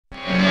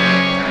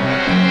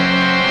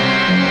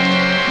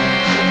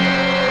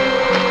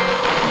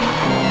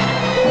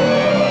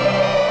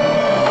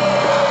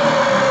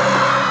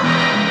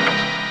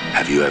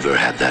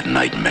had that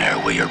nightmare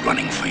where you're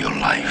running for your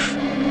life.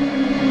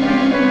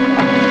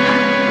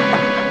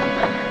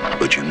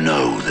 But you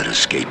know that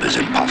escape is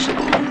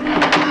impossible.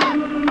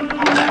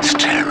 That's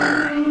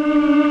terror.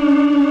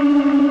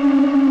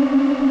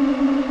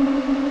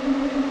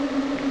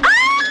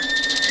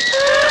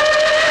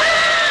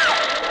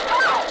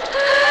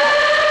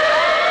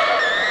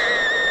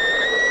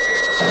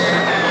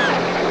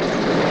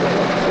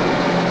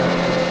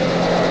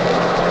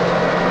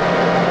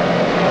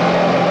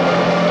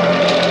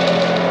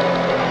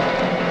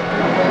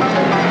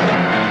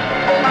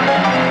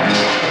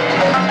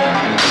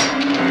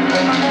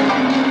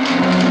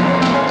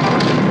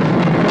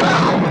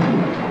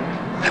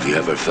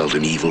 Felt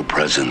an evil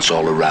presence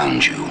all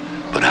around you,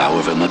 but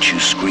however much you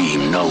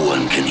scream, no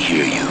one can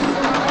hear you.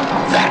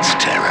 That's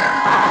terror.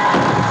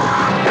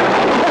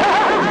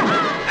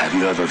 Have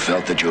you ever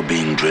felt that you're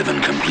being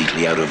driven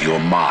completely out of your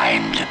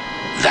mind?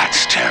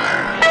 That's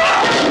terror.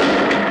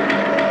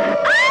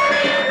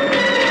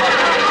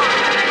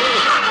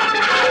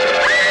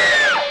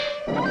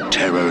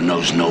 Terror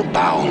knows no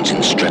bounds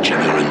in stretching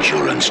your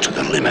endurance to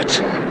the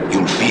limit.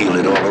 You'll feel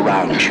it all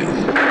around you.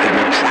 It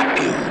will trap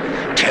you,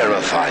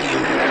 terrify you.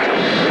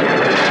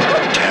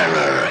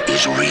 Terror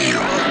is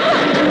real.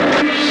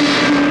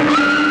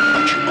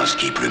 But you must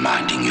keep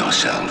reminding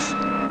yourself,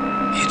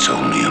 it's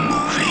only a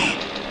movie.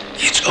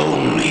 It's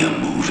only a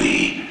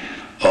movie.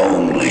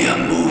 Only a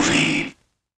movie.